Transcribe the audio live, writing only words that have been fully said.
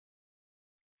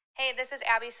Hey, this is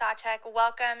Abby Sawchuk.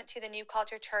 Welcome to the New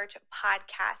Culture Church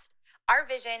podcast. Our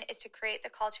vision is to create the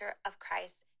culture of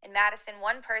Christ in Madison,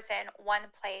 one person, one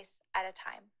place at a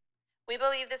time. We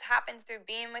believe this happens through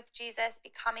being with Jesus,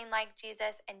 becoming like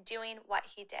Jesus, and doing what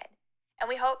he did. And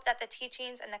we hope that the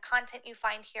teachings and the content you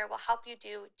find here will help you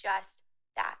do just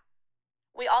that.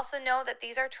 We also know that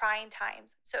these are trying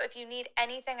times, so if you need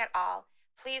anything at all,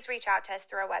 please reach out to us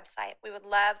through our website. We would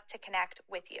love to connect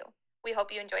with you. We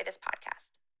hope you enjoy this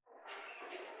podcast.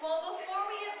 Well, before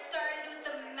we get started with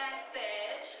the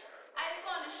message, I just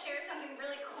wanted to share something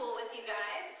really cool with you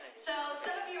guys. So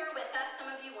some of you were with us, some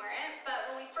of you weren't, but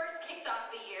when we first kicked off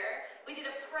the year, we did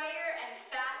a prayer and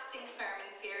fasting sermon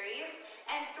series,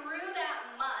 and through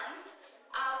that month,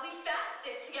 we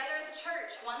fasted together as a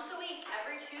church. Once a week,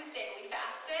 every Tuesday, we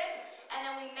fasted, and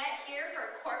then we met here for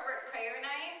a corporate prayer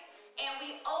night, and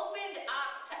we opened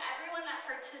up to everyone that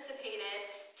participated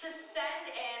to send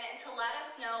in and to let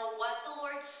us know what the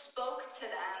Lord spoke to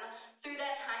them through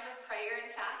that time of prayer and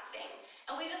fasting.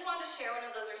 And we just wanted to share one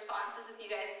of those responses with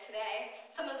you guys today.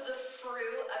 Some of the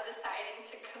fruit of deciding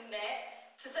to commit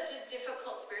to such a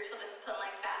difficult spiritual discipline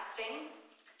like fasting.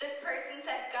 This person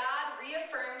said, God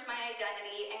reaffirmed my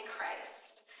identity in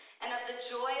Christ and of the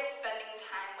joy of spending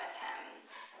time with him.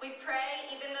 We pray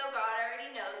even though God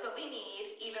already knows what we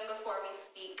need, even before we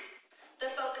speak. The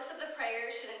focus of the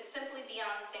prayer shouldn't simply be on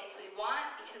the things we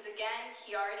want, because again,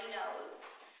 he already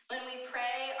knows. When we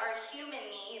pray, our human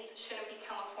needs shouldn't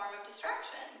become a form of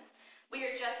distraction. We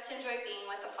are just to enjoy being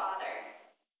with the Father.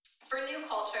 For New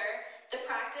Culture, the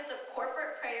practice of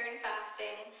corporate prayer and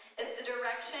fasting is the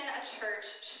direction a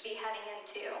church should be heading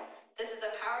into. This is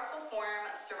a powerful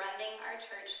form of surrendering our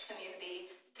church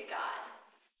community to God.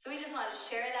 So we just wanted to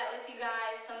share that with you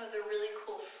guys, some of the really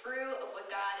cool fruit of what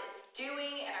God is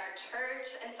doing in our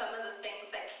church and some of the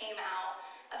things that came out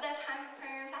of that time of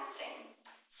prayer and fasting.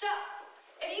 So,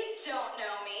 if you don't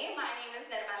know me, my name is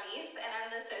Ned Malise, and I'm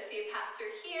the associate pastor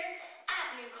here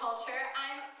at New Culture.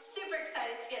 I'm super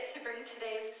excited to get to bring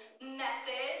today's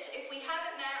message. If we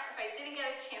haven't met, or if I didn't get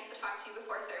a chance to talk to you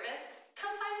before service,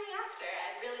 come find me after.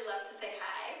 I'd really love to say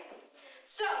hi.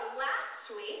 So, last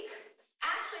week,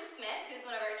 Ashley Smith, who's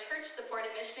one of our church-supported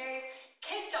missionaries,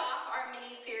 kicked off our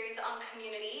mini-series on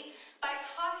community by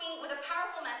talking with a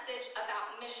powerful message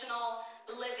about missional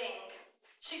living.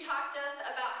 She talked to us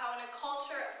about how in a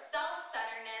culture of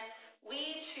self-centeredness,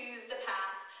 we choose the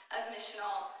path of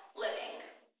missional living.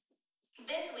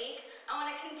 This week, I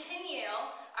want to continue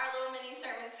our little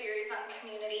mini-sermon series on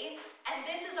community, and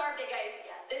this is our big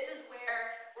idea. This is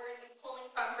where we're going to be pulling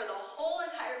from for the whole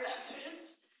entire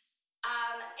message.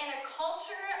 In a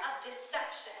culture of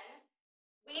deception,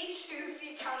 we choose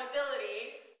the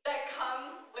accountability that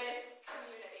comes with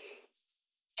community.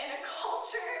 In a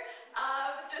culture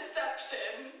of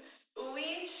deception,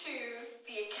 we choose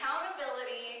the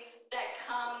accountability that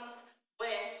comes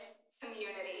with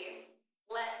community.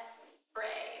 Let's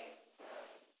pray.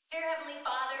 Dear Heavenly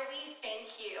Father, we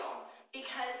thank you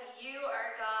because you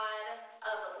are God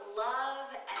of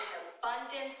love and an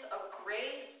abundance of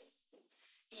grace.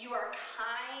 You are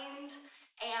kind,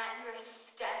 and you are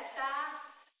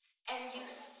steadfast, and you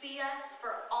see us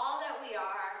for all that we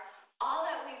are, all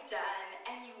that we've done,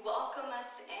 and you welcome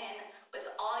us in with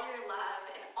all your love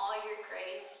and all your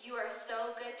grace. You are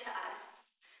so good to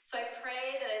us. So I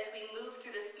pray that as we move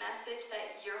through this message,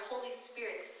 that your Holy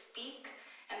Spirit speak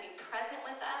and be present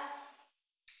with us.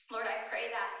 Lord, I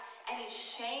pray that any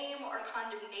shame or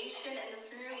condemnation in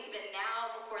this room, even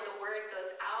now before the word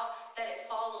goes out, that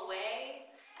it fall away,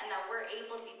 and that we're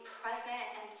able to be present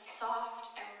and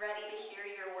soft and ready to hear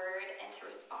your word and to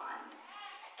respond.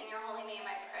 In your holy name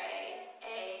I pray,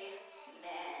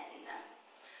 amen.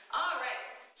 All right,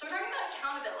 so we're talking about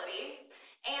accountability,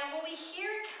 and when we hear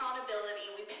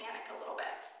accountability, we panic a little bit.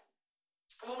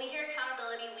 When we hear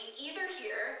accountability, we either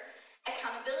hear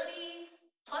accountability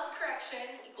plus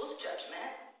correction equals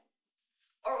judgment,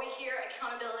 or we hear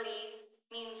accountability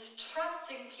means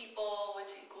trusting people, which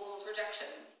equals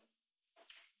rejection.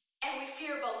 And we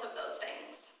fear both of those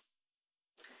things.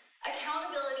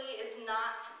 Accountability is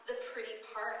not the pretty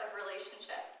part of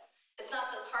relationship. It's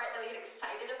not the part that we get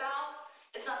excited about.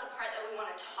 It's not the part that we want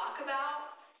to talk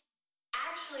about.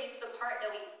 Actually, it's the part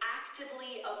that we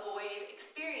actively avoid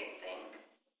experiencing.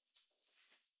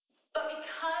 But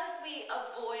because we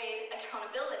avoid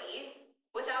accountability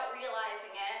without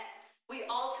realizing it, we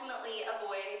ultimately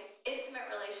avoid intimate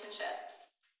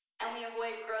relationships, and we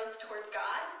avoid growth towards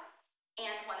God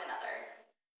and one another.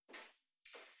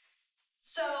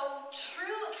 So,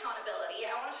 true accountability,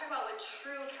 I want to talk about what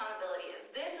true accountability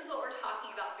is. This is what we're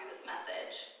talking about through this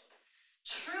message.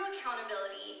 True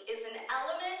accountability is an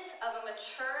element of a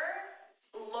mature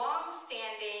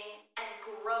long-standing and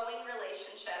growing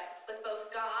relationship with both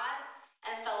God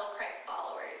and fellow Christ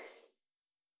followers.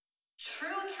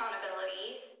 True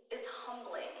accountability is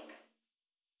humbling.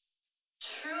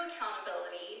 True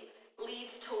accountability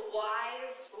leads to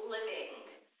wise living,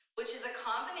 which is a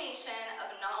combination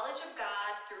of knowledge of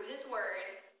God through His Word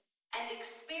and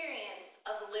experience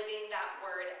of living that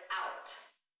Word out.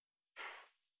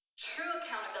 True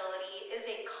accountability is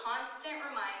a constant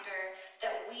reminder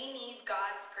that we need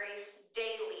God's grace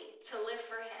daily to live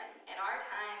for Him in our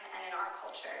time and in our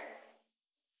culture.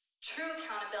 True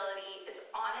accountability is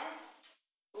honest,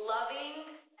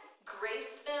 loving,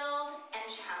 grace-filled, and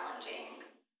challenging.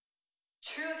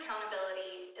 True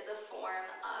accountability is a form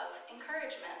of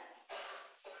encouragement.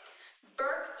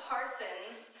 Burke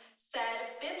Parsons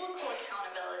said biblical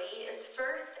accountability is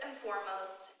first and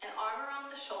foremost an arm around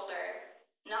the shoulder,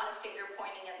 not a finger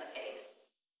pointing in the face.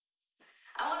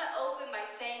 I want to open by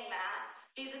saying that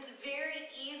because it's very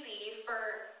easy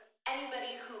for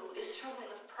anybody who is struggling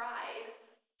with pride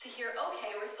to hear,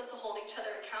 okay, we're supposed to hold each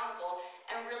other accountable,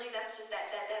 and really that's just that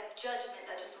judgment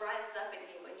that just rises up in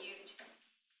you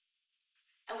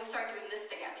and we start doing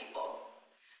this thing at people.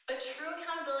 But true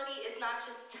accountability is not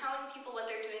just telling people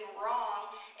what they're doing wrong,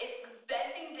 it's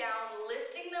bending down,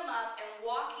 lifting them up, and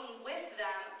walking with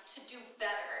them to do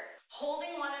better.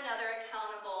 Holding one another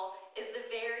accountable is the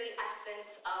very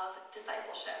essence of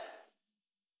discipleship.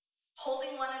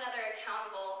 Holding one another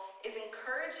accountable is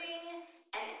encouraging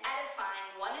and edifying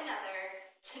one another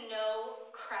to know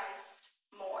Christ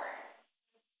more.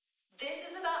 This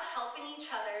is about helping each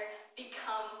other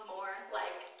become more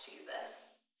like Jesus.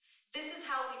 This is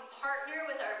how we partner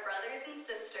with our brothers and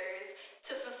sisters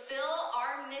to fulfill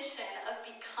our mission of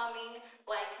becoming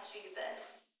like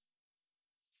Jesus.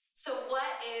 So what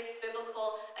is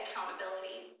biblical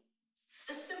accountability?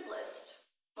 The simplest,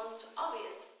 most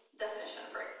obvious definition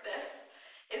for this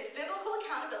is biblical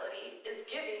accountability is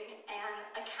giving an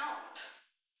account.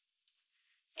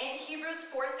 In Hebrews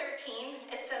 4:13,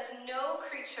 it says, "No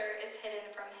creature is hidden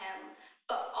from Him,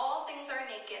 but all things are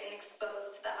naked and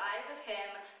exposed to the eyes of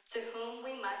Him to whom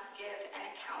we must give an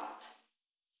account."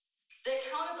 The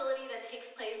accountability that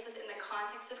takes place within the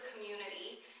context of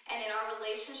community and in our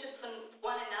relationships with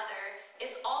one another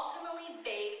is ultimately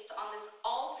based on this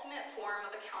ultimate form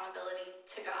of accountability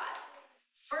to God.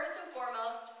 First and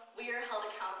foremost, we are held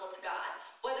accountable to God.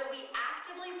 Whether we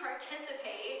actively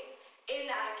participate in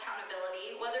that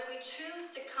accountability, whether we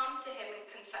choose to come to Him in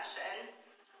confession,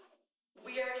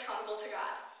 we are accountable to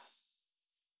God.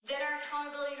 Then our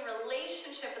accountability and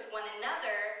relationship with one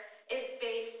another is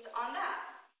based on that.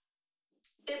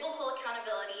 Biblical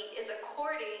accountability is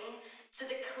according to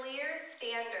the clear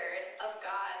standard of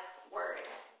God's Word.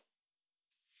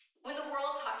 When the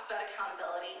world talks about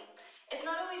accountability, it's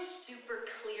not always super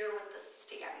clear what the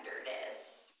standard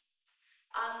is.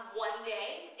 One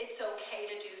day, it's okay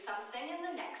to do something, and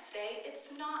the next day,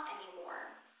 it's not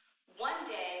anymore. One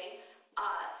day,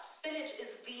 spinach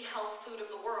is the health food of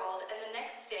the world, and the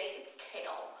next day, it's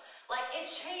kale. Like, it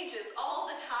changes all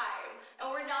the time,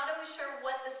 and we're not always sure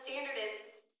what the standard is.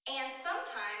 And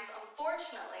sometimes,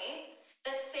 unfortunately,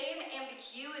 that same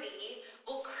ambiguity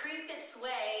will creep its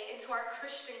way into our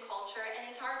Christian culture and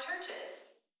into our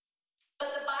churches.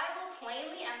 But the Bible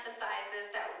plainly emphasizes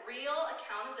that real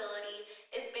accountability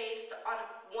is based on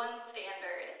one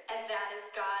standard, and that is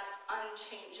God's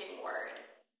unchanging Word.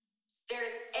 There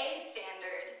is a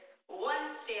standard,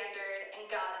 one standard,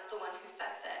 and God is the one who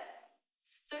sets it.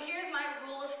 So here's my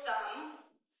rule of thumb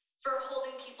for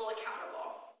holding people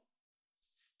accountable.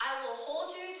 I will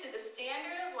hold you to the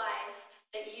standard of life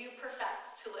that you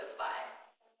profess to live by.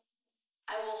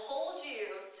 I will hold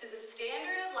you to the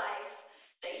standard of life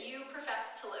that you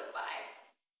profess to live by.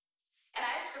 And I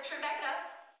have scripture to back it up.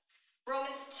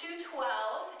 Romans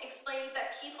 2:12 explains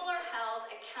that people are held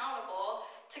accountable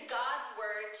to God's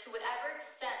Word to whatever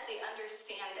extent they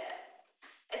understand it.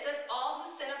 It says, "All who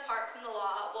sin apart from the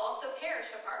law will also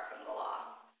perish apart from the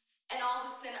law. And all who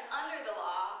sin under the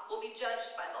law will be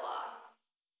judged by the law."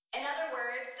 In other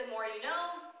words, the more you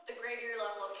know, the greater your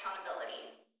level of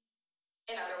accountability.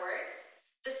 In other words,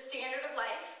 the standard of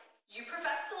life you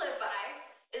profess to live by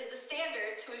is the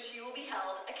standard to which you will be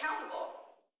held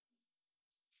accountable.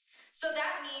 So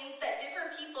that means that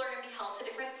different people are going to be held to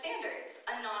different standards,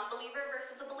 a non-believer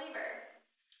versus a believer.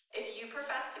 If you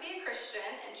profess to be a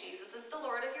Christian and Jesus is the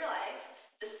Lord of your life,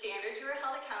 the standard you are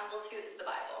held accountable to is the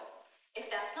Bible.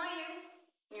 If that's not you,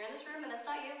 and you're in this room and that's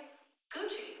not you,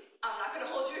 Gucci, I'm not going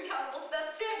to hold you accountable to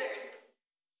that standard.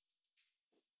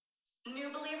 New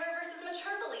believer versus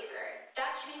mature believer.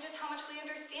 That changes how much we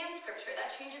understand Scripture. That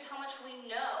changes how much we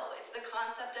know. It's the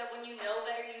concept of when you know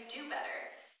better, you do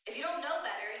better. If you don't know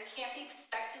better, you can't be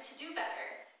expected to do better.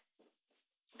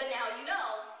 But now you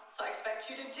know, so I expect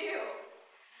you to do.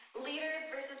 Leaders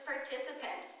versus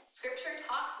participants. Scripture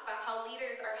talks about how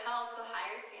leaders are held to a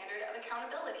higher standard of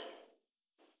accountability.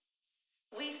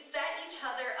 We set each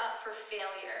other up for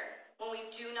failure when we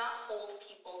do not hold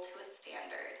people to a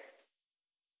standard.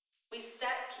 We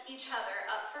set each other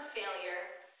up for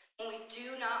failure when we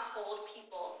do not hold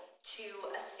people to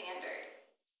a standard.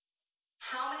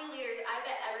 How many leaders, I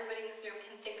bet everybody in this room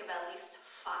can think of at least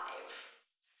 5.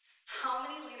 How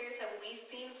many leaders have we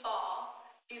seen fall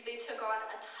because they took on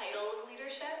a title of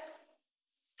leadership?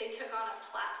 They took on a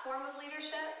platform of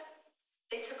leadership?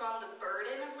 They took on the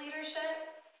burden of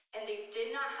leadership? And they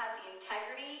did not have the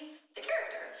integrity, the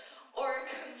character, or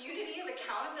community of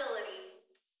accountability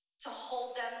to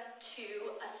hold them to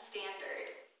a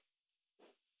standard.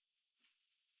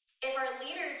 If our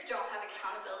leaders don't have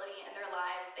accountability in their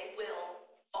lives, they will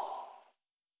fall.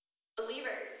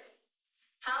 Believers,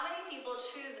 how many people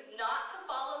choose not to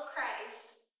follow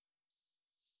Christ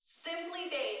simply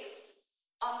based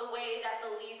on the way that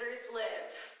believers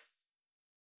live?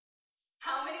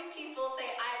 How many people say,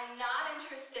 I'm not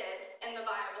interested in the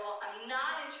Bible, I'm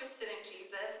not interested in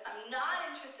Jesus, I'm not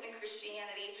interested in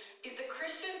Christianity, because the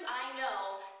Christians I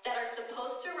know that are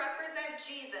supposed to represent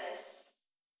Jesus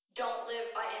don't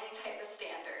live by any type of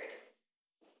standard.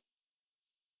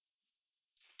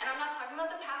 And I'm not talking about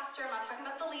the pastor, I'm not talking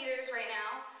about the leaders right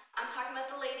now. I'm talking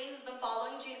about the lady who's been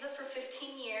following Jesus for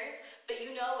 15 years, but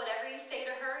you know whatever you say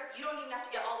to her, you don't even have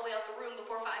to get all the way out the room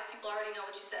before 5 people already know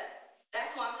what you said.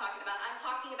 That's what I'm talking about. I'm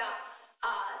talking about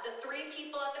the 3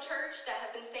 people at the church that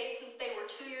have been saved since they were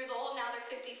 2 years old. Now they're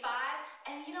 55.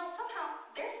 And, somehow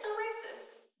they're still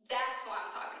racist. That's what I'm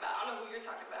talking about. I don't know who you're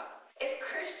talking about. If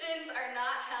Christians are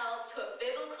not held to a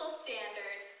biblical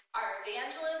standard, our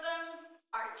evangelism,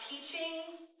 our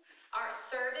teachings, our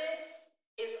service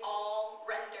is all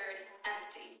rendered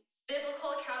empty.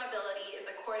 Biblical accountability is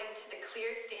according to the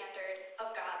clear standard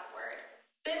of God's word.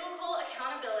 Biblical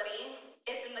accountability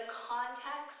is in the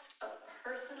context of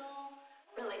personal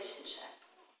relationship.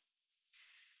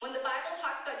 When the Bible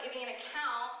talks about giving an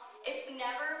account, it's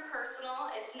never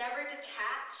impersonal, it's never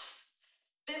detached.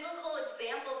 Biblical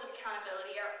examples of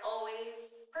accountability are always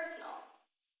personal.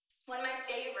 One of my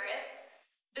favorite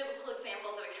biblical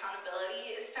examples of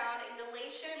accountability is found in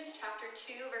Galatians chapter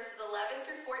 2, verses 11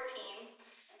 through 14.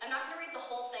 I'm not going to read the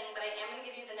whole thing, but I am going to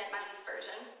give you the Ned Miley's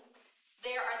version.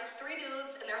 There are these 3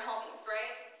 dudes and they're homies,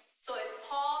 right? So it's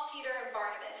Paul, Peter, and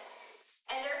Barnabas.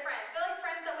 And they're friends. They're like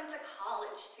friends that went to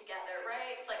college together,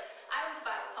 right? It's like, I went to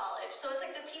Bible college. So it's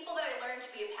like the people that I learned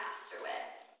to be a pastor with.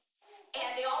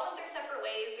 And they all went their separate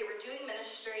ways. They were doing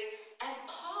ministry. And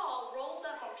Paul rolls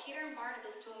up on Peter and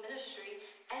Barnabas doing ministry.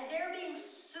 And they're being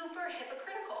super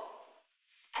hypocritical.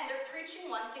 And they're preaching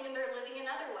one thing and they're living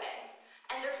another way.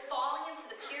 And they're falling into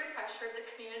the peer pressure of the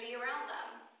community around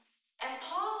them. And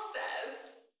Paul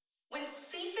says, when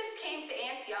Cephas came to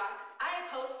Antioch, I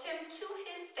opposed him to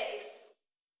his face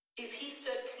because he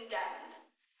stood condemned.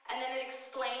 And then it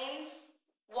explains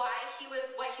what he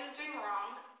was doing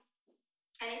wrong.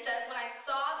 And he says, when I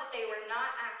saw that they were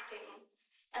not acting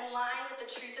in line with the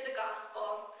truth of the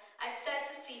gospel, I said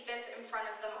to Cephas in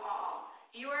front of them all,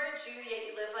 you are a Jew, yet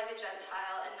you live like a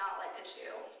Gentile and not like a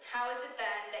Jew. How is it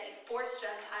then that you force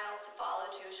Gentiles to follow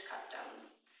Jewish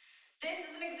customs? This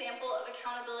is an example of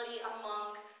accountability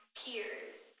among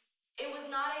peers. It was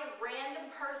not a random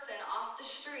person off the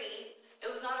street. It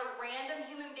was not a random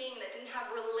human being that didn't have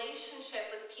a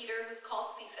relationship with Peter, who's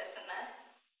called Cephas in this,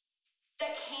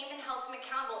 that came and held him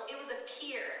accountable. It was a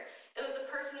peer. It was a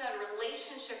person who had a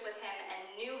relationship with him and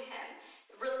knew him.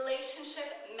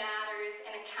 Relationship matters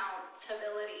in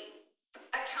accountability.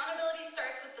 Accountability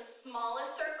starts with the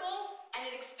smallest circle and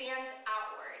it expands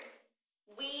outward.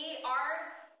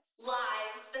 Our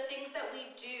lives, the things that we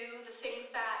do, the things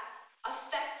that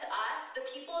affect us, the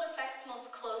people it affects most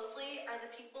closely are the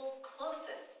people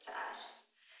closest to us.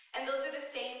 And those are the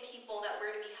same people that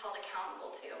we're to be held accountable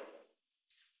to.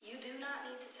 You do not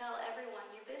need to tell everyone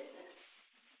your business.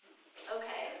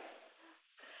 Okay?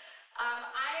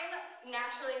 I'm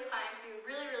naturally inclined to be a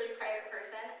really, really private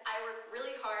person. I work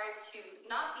really hard to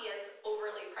not be as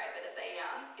overly private as I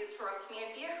am, because for up to me,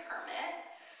 I'd be a hermit.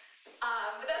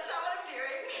 But that's not what I'm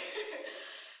doing.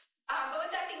 But with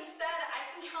that being said, I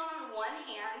can count on one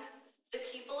hand the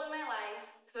people in my life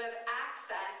who have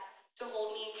access to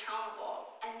hold me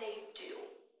accountable, and they do.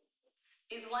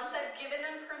 Because once I've given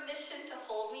them permission to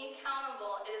hold me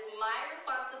accountable, it is my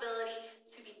responsibility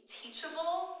to be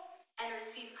teachable and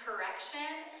receive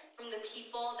correction from the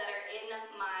people that are in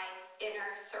my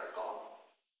inner circle.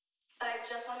 But I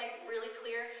just want to make really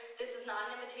clear, this is not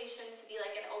an invitation to be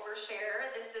like an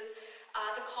oversharer. This is,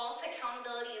 the call to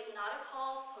accountability is not a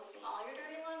call to posting all your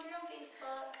dirty laundry on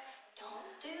Facebook. Don't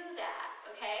do that,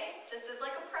 okay? Just as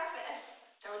like a preface,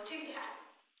 don't do that.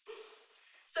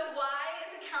 So why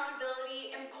is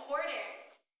accountability important?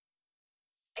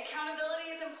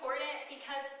 Accountability is important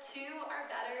because two are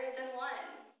better than one.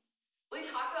 We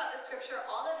talk about the scripture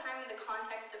all the time in the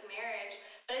context of marriage,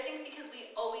 but I think because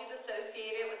we always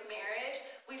associate it with marriage,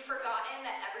 we've forgotten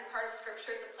that every part of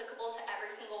scripture is applicable to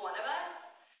every single one of us.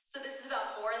 So this is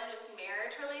about more than just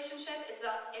marriage relationship, it's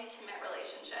about intimate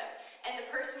relationship. And the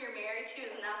person you're married to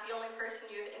is not the only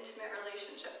person you have intimate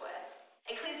relationship with.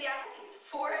 Ecclesiastes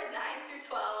 4:9-12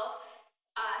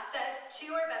 says,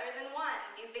 two are better than one,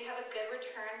 because they have a good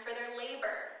return for their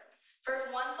labor. For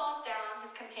if one falls down,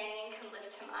 his companion can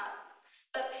lift him up.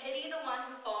 But pity the one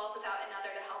who falls without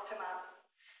another to help him up.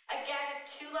 Again, if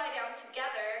two lie down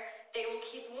together, they will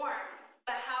keep warm.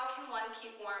 But how can one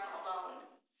keep warm alone?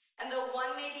 And though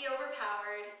one may be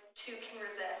overpowered, two can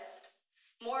resist.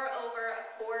 Moreover, a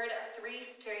cord of 3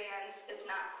 strands is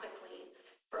not quickly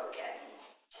broken.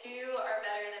 Two are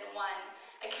better than one.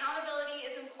 Accountability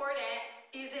is important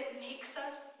because it makes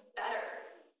us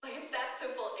better. Like, it's that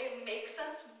simple. It makes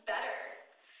us better.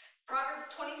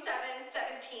 Proverbs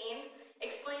 27:17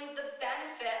 explains the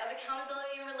benefit of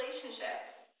accountability in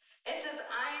relationships. It says,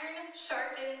 iron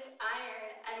sharpens iron,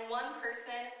 and one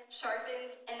person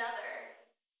sharpens another.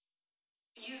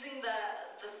 Using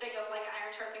the thing of like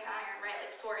iron sharpening iron, right?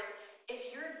 Like swords. If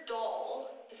you're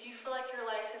dull, if you feel like your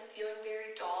life is feeling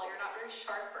very dull, you're not very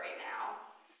sharp right now,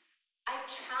 I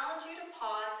challenge you to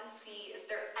pause and see, is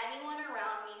there anyone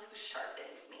around me who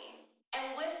sharpens me?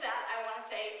 And with that, I want to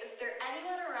say, is there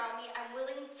anyone around me I'm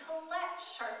willing to let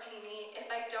sharpen me if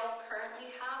I don't currently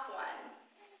have one?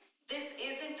 This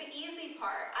isn't the easy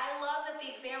part. I love that the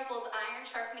example is iron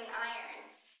sharpening iron.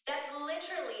 That's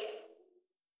literally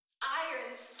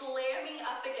iron slamming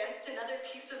up against another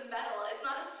piece of metal. It's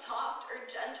not a soft or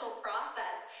gentle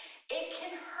process. It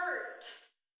can hurt.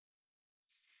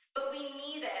 But we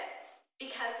need it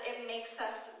because it makes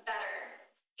us better.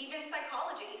 Even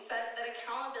psychology says that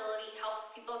accountability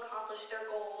helps people accomplish their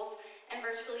goals in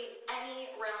virtually any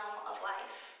realm of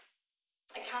life.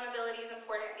 Accountability is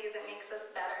important because it makes us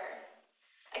better.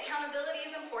 Accountability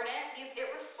is important because it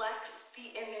reflects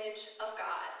the image of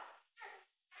God.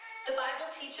 The Bible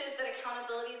teaches that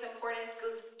accountability's importance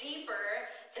goes deeper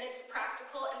than its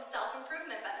practical and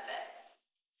self-improvement benefits.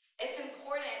 It's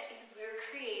important because we were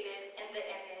created in the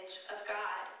image of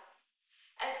God.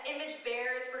 As image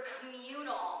bearers, we're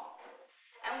communal,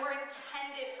 and we're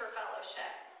intended for fellowship.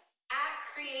 At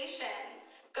creation,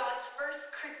 God's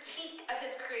first critique of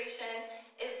his creation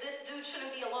is this dude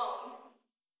shouldn't be alone.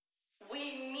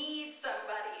 We need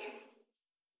somebody.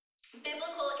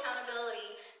 Biblical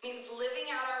accountability means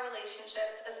living out our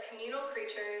relationships as communal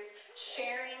creatures,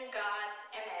 sharing God's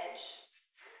image.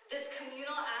 This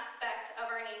communal aspect of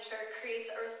our nature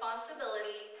creates a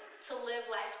responsibility to live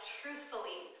life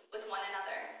truthfully with one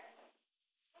another.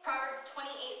 Proverbs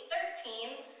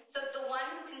 28:13 says, the one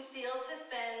who conceals his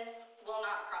sins will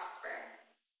not prosper,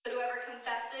 but whoever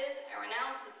confesses and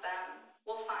renounces them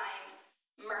will find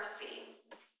mercy.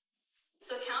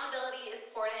 So accountability is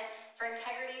important for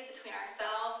integrity between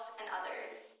ourselves and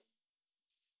others.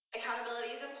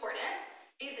 Accountability is important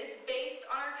because it's based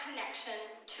on our connection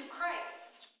to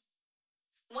Christ.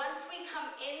 Once we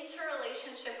come into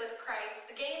relationship with Christ,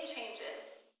 the game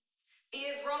changes.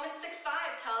 Because Romans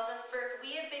 6:5 tells us, for if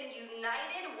we have been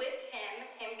united with him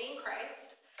being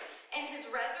Christ, and his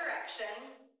resurrection,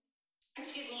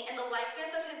 in the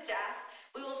likeness of his death,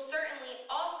 we will certainly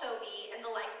also be in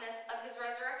the likeness of his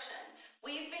resurrection.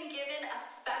 We've been given a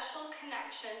special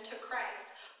connection to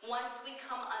Christ once we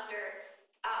come under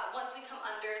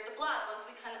the blood, once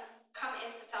we come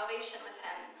into salvation with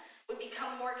him. We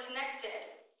become more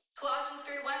connected. Colossians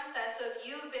 3:1 says, so if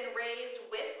you've been raised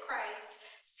with Christ,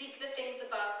 seek the things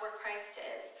above where Christ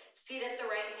is, seated at the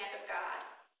right hand of God.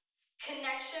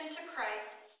 Connection to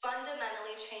Christ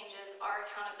fundamentally changes our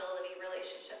accountability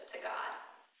relationship to God.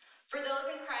 For those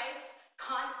in Christ,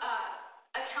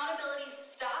 accountability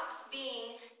stops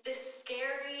being this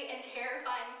scary and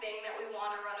terrifying thing that we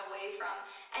want to run away from,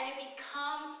 and it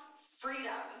becomes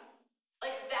freedom.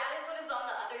 Like, that is what is on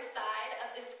the other side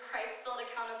of this Christ-filled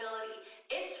accountability.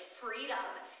 It's freedom,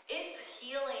 it's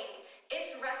healing,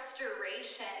 it's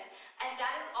restoration, and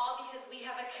that is all because we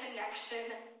have a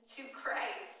connection to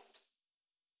Christ.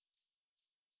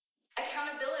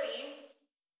 Accountability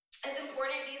is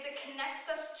important because it connects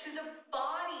us to the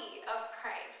body of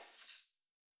Christ.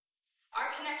 Our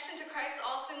connection to Christ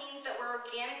also means that we're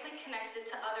organically connected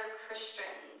to other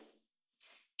Christians.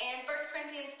 In 1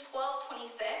 Corinthians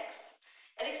 12:26,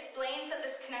 it explains that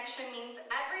this connection means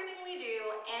everything we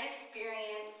do and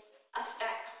experience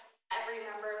affects every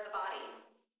member of the body.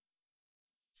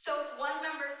 So if one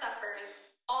member suffers,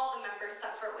 all the members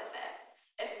suffer with it.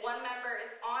 If one member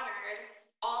is honored,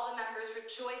 all the members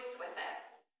rejoice with it.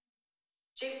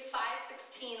 James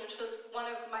 5:16, which was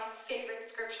one of my favorite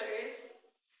scriptures,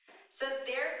 says,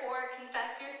 "Therefore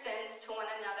confess your sins to one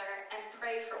another and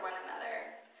pray for one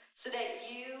another, so that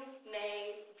you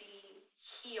may be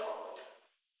healed."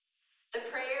 The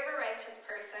prayer of a righteous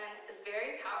person is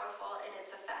very powerful in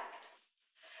its effect.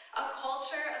 A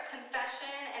culture of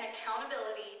confession and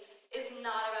accountability is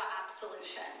not about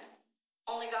absolution.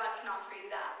 Only God can offer you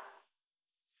that.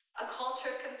 A culture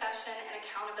of confession and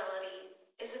accountability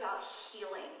is about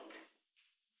healing.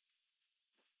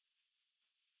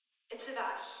 It's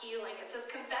about healing. It says,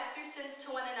 confess your sins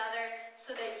to one another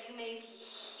so that you may be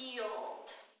healed.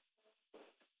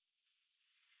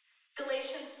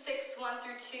 Galatians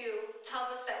 6:1-2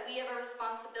 tells us that we have a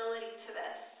responsibility to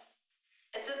this.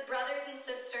 It says, brothers and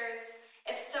sisters,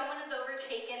 if someone is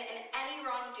overtaken in any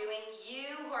wrongdoing, you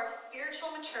who are of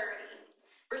spiritual maturity,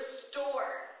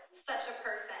 restore such a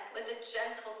person with a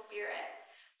gentle spirit,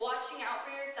 watching out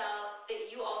for yourselves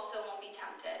that you also won't be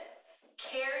tempted.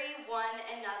 Carry one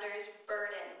another's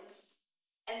burdens,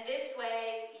 and this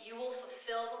way you will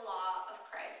fulfill the law of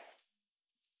Christ.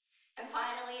 And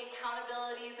finally,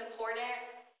 accountability is important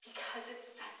because it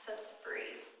sets us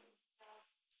free.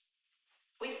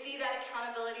 We see that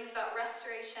accountability is about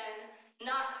restoration,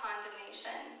 not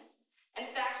condemnation.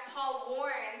 In fact, Paul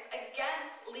warns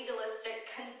against legalistic,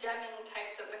 condemning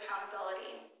types of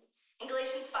accountability. In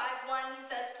Galatians 5:1, he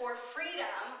says, "For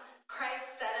freedom,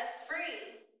 Christ set us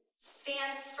free.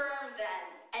 Stand firm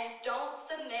then, and don't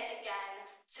submit again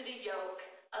to the yoke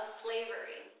of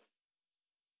slavery."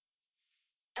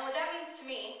 And what that means to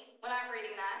me, when I'm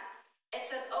reading that, it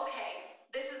says, okay,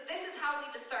 this is how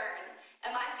we discern.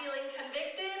 Am I feeling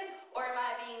convicted or am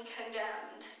I being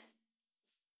condemned?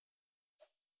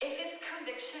 If it's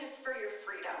conviction, it's for your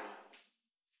freedom.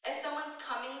 If someone's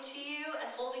coming to you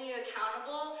and holding you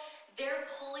accountable, they're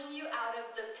pulling you out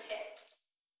of the pit.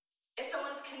 If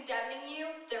someone's condemning you,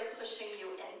 they're pushing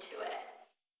you into it.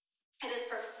 It is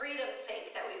for freedom's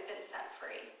sake that we've been set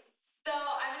free. So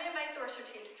I'm going to invite the worship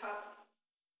team to come up,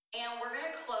 and we're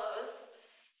going to close.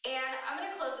 And I'm going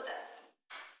to close with this.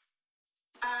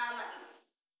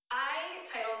 I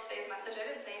titled today's message, I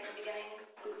didn't say it in the beginning,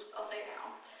 oops, I'll say it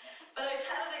now. But I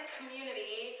titled it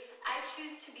Community, I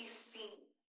Choose to Be Seen.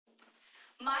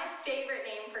 My favorite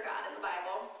name for God in the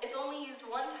Bible. It's only used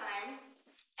one time,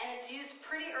 and it's used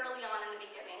pretty early on in the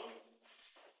beginning.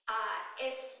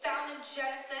 It's found in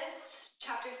Genesis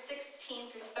chapter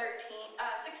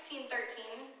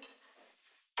 16-13,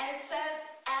 and it says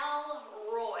El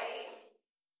Roy,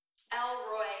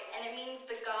 and it means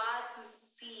the God who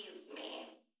sees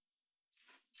me.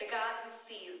 The God who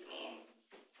sees me.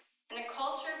 In a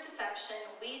culture of deception,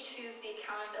 we choose the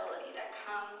accountability that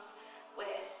comes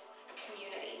with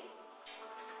community.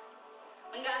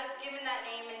 When God is given that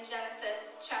name in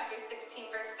Genesis chapter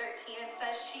 16, verse 13, it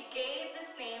says, "She gave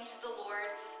this name to the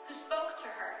Lord who spoke to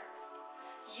her.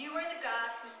 You are the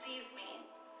God who sees me.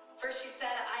 For she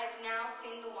said, I have now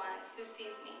seen the one who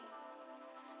sees me."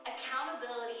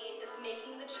 Accountability is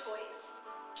making the choice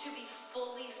to be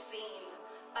fully seen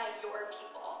by your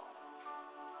people.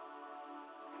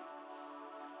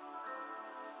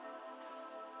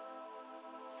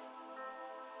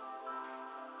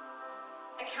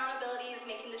 Accountability is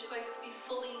making the choice to be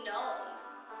fully known.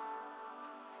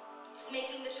 It's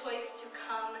making the choice to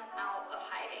come out of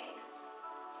hiding.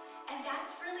 And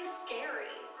that's really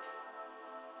scary.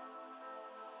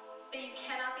 But you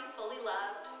cannot be fully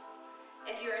loved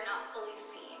if you are not fully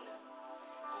seen.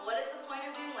 And what is the point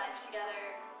of doing life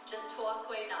together? Just to walk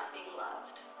away not being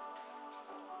loved.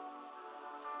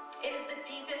 It is the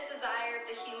deepest desire of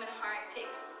the human heart to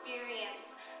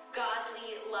experience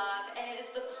godly love, and it is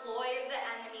the ploy of the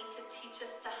enemy to teach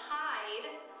us to hide,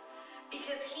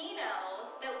 because he knows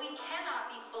that we cannot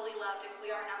be fully loved if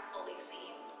we are not fully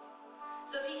seen.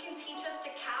 So if he can teach us to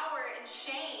cower in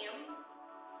shame,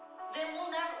 then we'll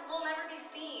never be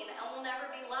seen and we'll never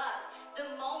be loved. The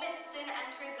moment sin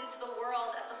enters into the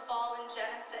world at the fall in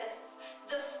Genesis,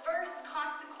 the first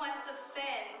consequence of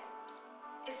sin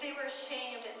is they were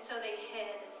ashamed, and so they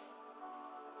hid.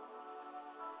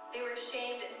 They were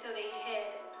ashamed, and so they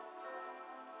hid.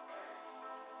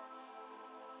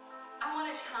 I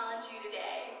want to challenge you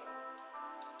today.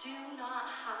 Do not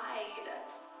hide.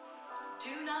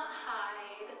 Do not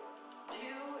hide.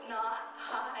 Do not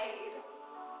hide.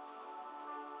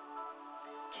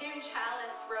 Tim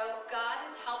Challis wrote, God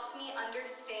has helped me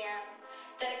understand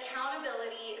that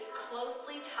accountability is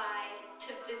closely tied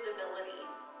to visibility,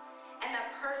 and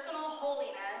that personal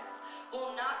holiness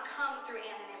will not come through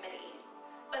anonymity,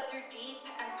 but through deep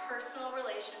and personal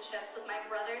relationships with my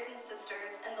brothers and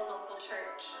sisters in the local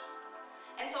church.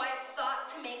 And so I have sought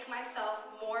to make myself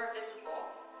more visible,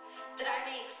 that I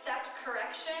may accept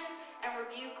correction and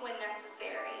rebuke when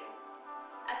necessary.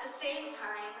 At the same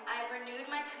time, I have renewed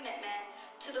my commitment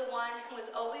to the one who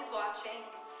is always watching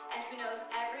and who knows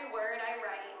every word I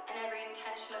write and every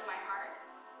intention of my heart.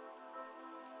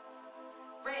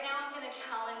 Right now, I'm going to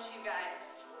challenge you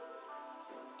guys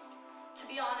to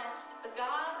be honest with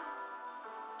God,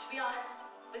 to be honest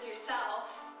with yourself,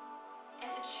 and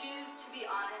to choose to be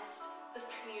honest with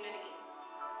community.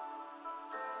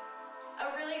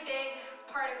 A really big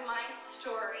part of my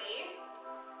story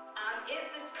is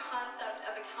this concept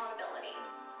of accountability.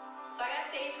 So I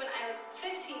got saved when I was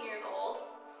 15 years old,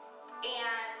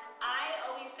 and I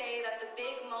always say that the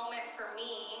big moment for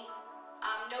me,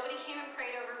 nobody came and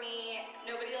prayed over me,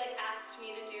 nobody asked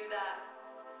me to do that.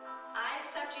 I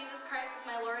accept Jesus Christ as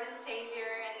my Lord and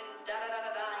Savior, and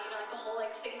da-da-da-da-da, the whole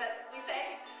thing that we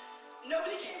say.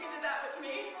 Nobody came and did that with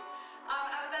me.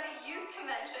 I was at a youth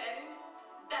convention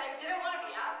that I didn't want to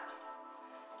be at.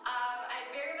 I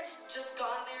very much just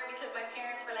gone there because my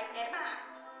parents were like, Nedma.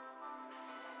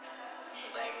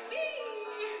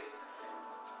 Wee!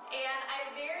 And I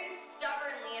very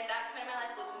stubbornly, at that point in my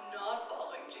life, was not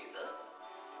following Jesus.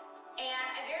 And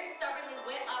I very stubbornly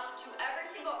went up to every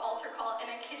single altar call, and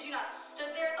I kid you not,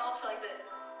 stood there at the altar like this.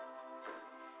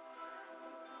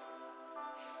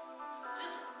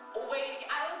 Just waiting.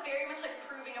 I was very much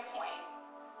proving a point.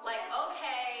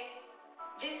 Okay,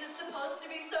 this is supposed to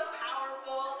be so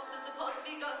powerful. This is supposed to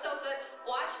be so good.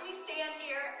 Watch me stand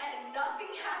here, and nothing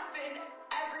happened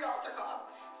every altar call.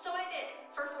 So I did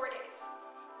for 4 days.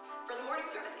 For the morning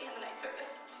service and the night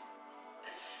service.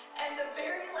 And the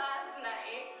very last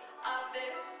night of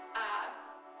this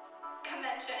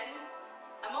convention,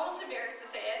 I'm almost embarrassed to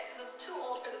say it because I was too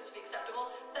old for this to be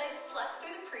acceptable, but I slept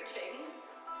through the preaching.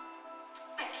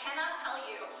 I cannot tell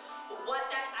you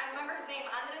I remember his name,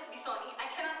 Andres Bisoni.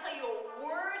 I cannot tell you a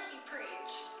word he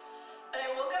preached. But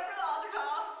I woke up for the altar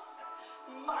call,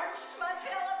 marched my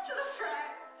tail up to the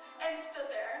front, and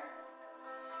stood there.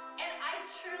 And I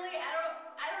truly, I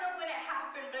don't know when it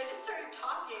happened, but I just started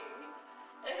talking.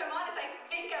 And if I'm honest, I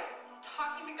think I was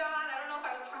talking to God. I don't know if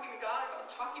I was talking to God, if I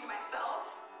was talking to myself.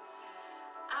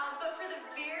 But for the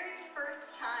very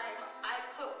first time, I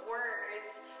put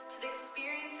words to the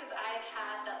experiences I had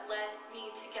had that led me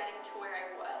to getting to where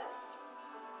I was.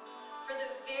 For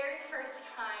the very first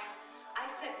time, I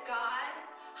said, God,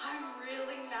 I'm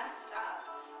really messed up.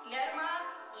 Nedma,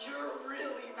 you're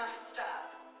really messed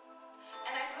up.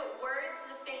 And I put words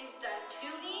to the things done to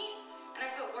me, and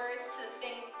I put words to the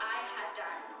things I had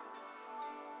done.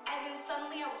 And then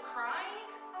suddenly I was crying,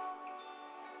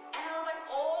 and I was like,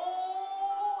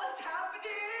 oh, what's happening?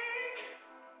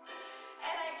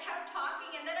 And I kept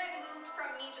talking, and then I moved from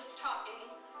me just talking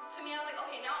to me. I was like,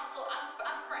 okay, now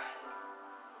I'm praying.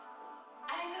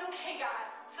 And I said, okay, God,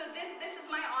 so this is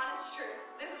my honest truth.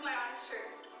 This is my honest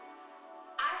truth.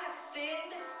 I have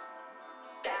sinned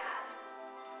bad.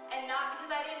 And not because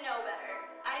I didn't know better.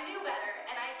 I knew better,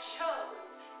 and I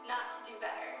chose not to do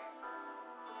better.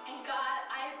 And God,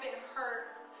 I have been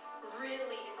hurt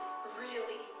really,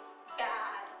 really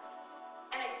bad.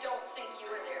 And I don't think you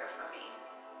were there for me.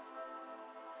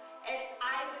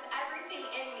 And with everything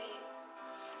in me,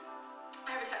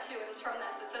 I have a tattoo, and it's from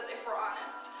this. It says, if we're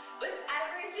honest. With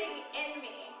everything in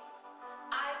me,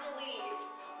 I believe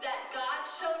that God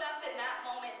showed up in that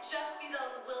moment just because I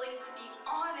was willing to be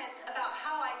honest about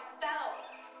how I felt.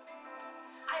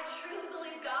 I truly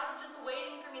believe God was just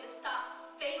waiting for me to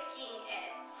stop faking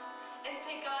it and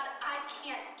say, God, I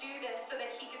can't do this, so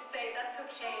that he could say, that's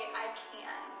okay, I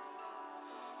can.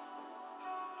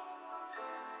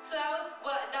 So that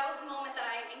was the moment that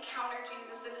I encountered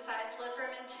Jesus and decided to live for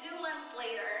him. And 2 months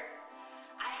later,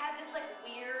 I had this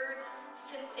weird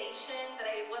sensation that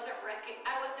I wasn't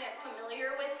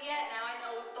familiar with yet. Now I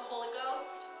know it was the Holy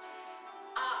Ghost.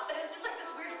 But it was just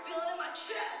this weird feeling in my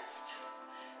chest.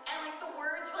 And the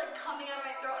words were coming out of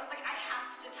my throat. And it's I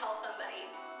have to tell somebody.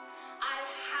 I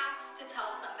have to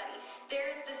tell somebody.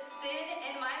 There's this sin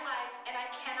in my life, and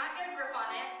I cannot get a grip on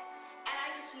it. And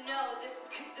I just know this is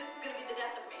going to be the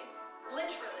death of me.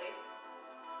 Literally.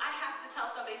 I have to tell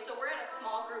somebody. So we're at a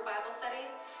small group Bible study.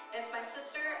 And it's my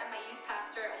sister and my youth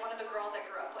pastor and one of the girls I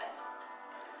grew up with.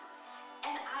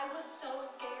 And I was so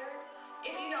scared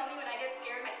If you know me, when I get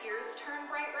scared, my ears turn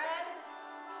bright red.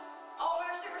 Oh my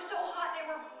gosh, they were so hot, they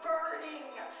were burning.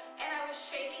 And I was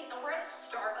shaking, and we're at a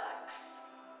Starbucks.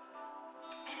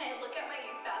 And I look at my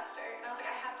youth pastor, and I was like,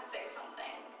 I have to say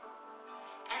something.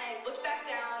 And I looked back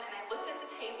down, and I looked at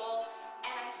the table,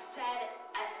 and I said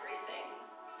everything.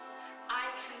 I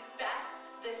confessed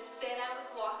this sin I was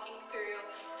walking through,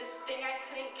 this thing I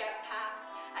couldn't get past.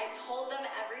 I told them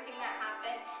everything that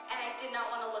happened, and I did not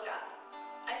want to look up.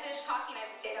 I finished talking, I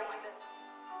just stayed down like this.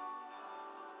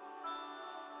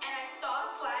 And I saw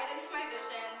slide into my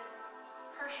vision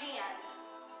her hand.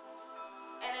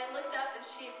 And I looked up, and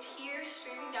she had tears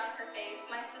streaming down her face.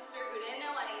 My sister, who didn't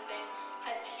know anything,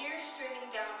 had tears streaming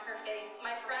down her face.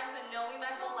 My friend who had known me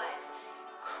my whole life,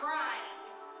 crying.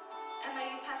 And my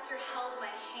youth pastor held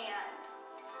my hand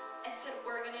and said,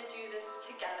 we're gonna do this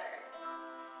together.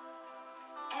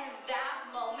 And that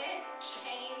moment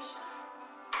changed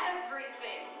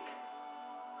everything.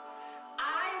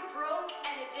 I broke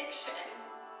an addiction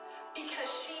because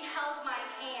she held my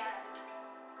hand.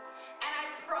 And I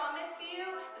promise you,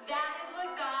 that is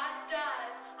what God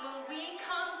does when we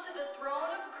come to the throne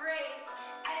of grace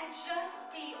and just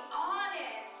be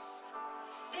honest.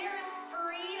 There is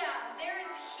freedom, there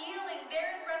is healing,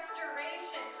 there is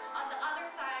restoration on the other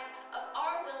side of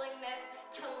our willingness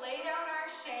to lay down our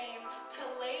shame, to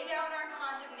lay down our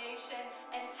condemnation,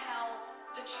 and tell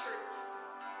the truth.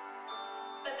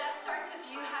 But that starts with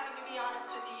you having to be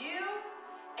honest with you,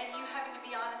 and you having to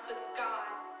be honest with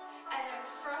God. And then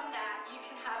from that, you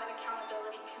can have an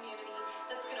accountability community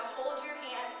that's going to hold your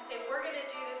hand and say, we're going to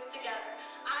do this together.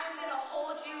 I'm going to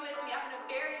hold you with me. I'm going to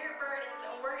bear your burdens,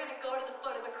 and we're going to go to the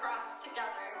foot of the cross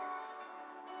together.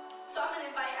 So I'm going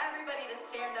to invite everybody to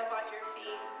stand up on your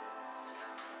feet.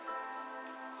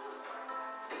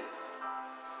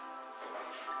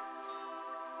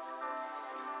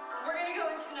 We're going to go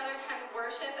into another time of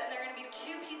worship, and there are going to be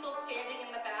two people standing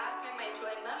in the back. I might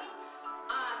join them.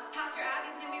 Pastor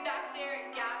Abby's going to be back there,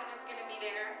 and Gavin is going to be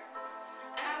there.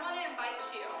 And I want to invite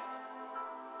you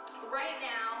right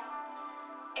now,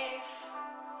 if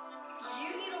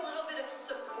you need a little bit of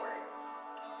support,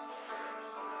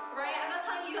 right? I'm not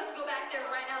telling you you have to go back there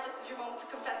right now. This is your moment to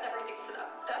confess everything to them.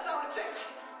 That's not what I'm saying.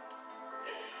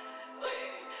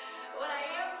 What I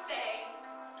am saying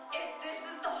is this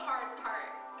is the hard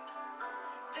part.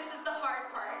 This is the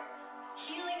hard part.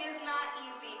 Healing is not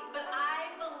easy, but I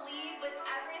believe with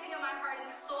everything in my heart and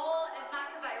soul, and it's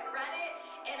not because I read it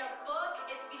in a book,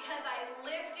 it's because I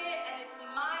lived it, and it's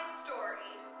my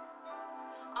story.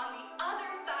 On the other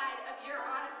side of your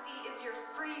honesty is your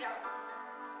freedom.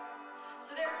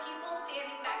 So there are people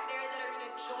standing back there that are going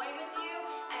to join with you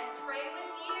and pray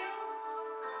with you.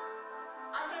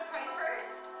 I'm going to pray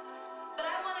first, but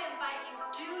I want to invite you,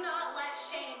 do not let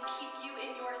shame keep you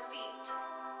in your seat.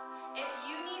 If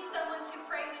you need someone to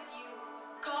pray with you,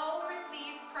 go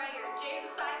receive prayer.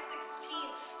 James 5:16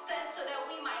 says, so that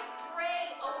we might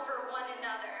pray over one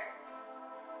another.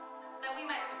 That we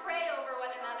might pray over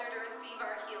one another to receive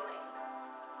our healing.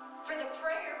 For the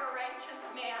prayer of a righteous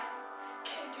man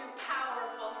can do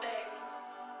powerful things.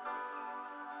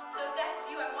 So if that's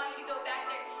you, I want you to go back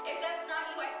there. If that's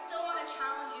not you, I still want to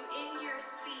challenge you in your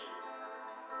seat.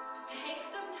 Take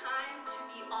some time to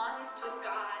be honest with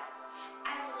God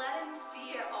and let him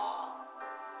see it all.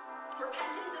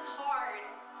 Repentance is hard,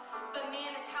 but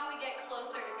man, it's how we get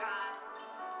closer to God.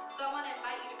 So I want to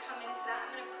invite you to come into that.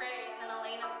 I'm going to pray, and then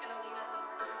Elena's going to lead us in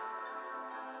prayer.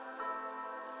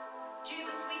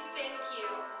 Jesus, we thank you.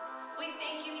 We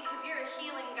thank you because you're a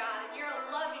healing God, and you're a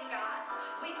loving God.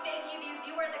 We thank you because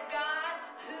you are the God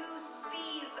who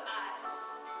sees us.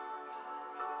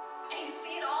 And you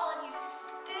see it all, and you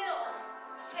still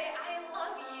say, I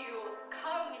love you.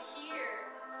 Come here.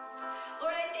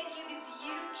 Lord, I thank you because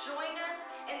you join us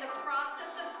in the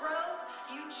process of growth.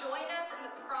 You join us in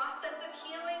the process of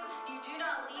healing. You do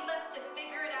not leave us to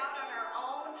figure it out on our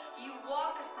own. You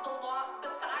walk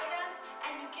beside us,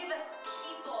 and you give us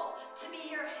people to be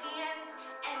your hands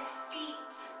and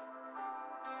feet.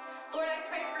 Lord, I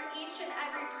pray for each and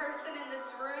every person in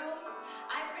this room.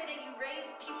 I pray that you raise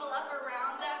people up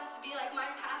around them to be like my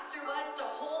pastor was, to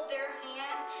hold their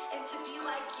hand and to be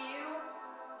like you.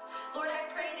 Lord, I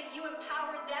pray that you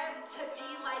empower them to be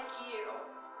like you.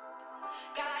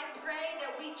 God, I pray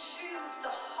that we choose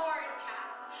the hard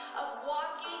path of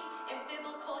walking in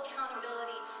biblical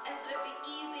accountability instead of the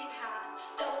easy path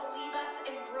that will leave us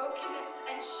in brokenness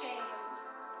and shame.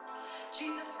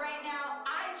 Jesus, right now,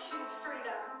 I choose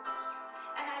freedom.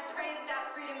 And I pray that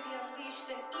that freedom be unleashed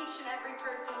in each and every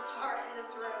person's heart in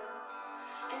this room.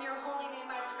 In your holy name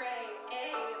I pray,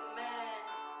 amen.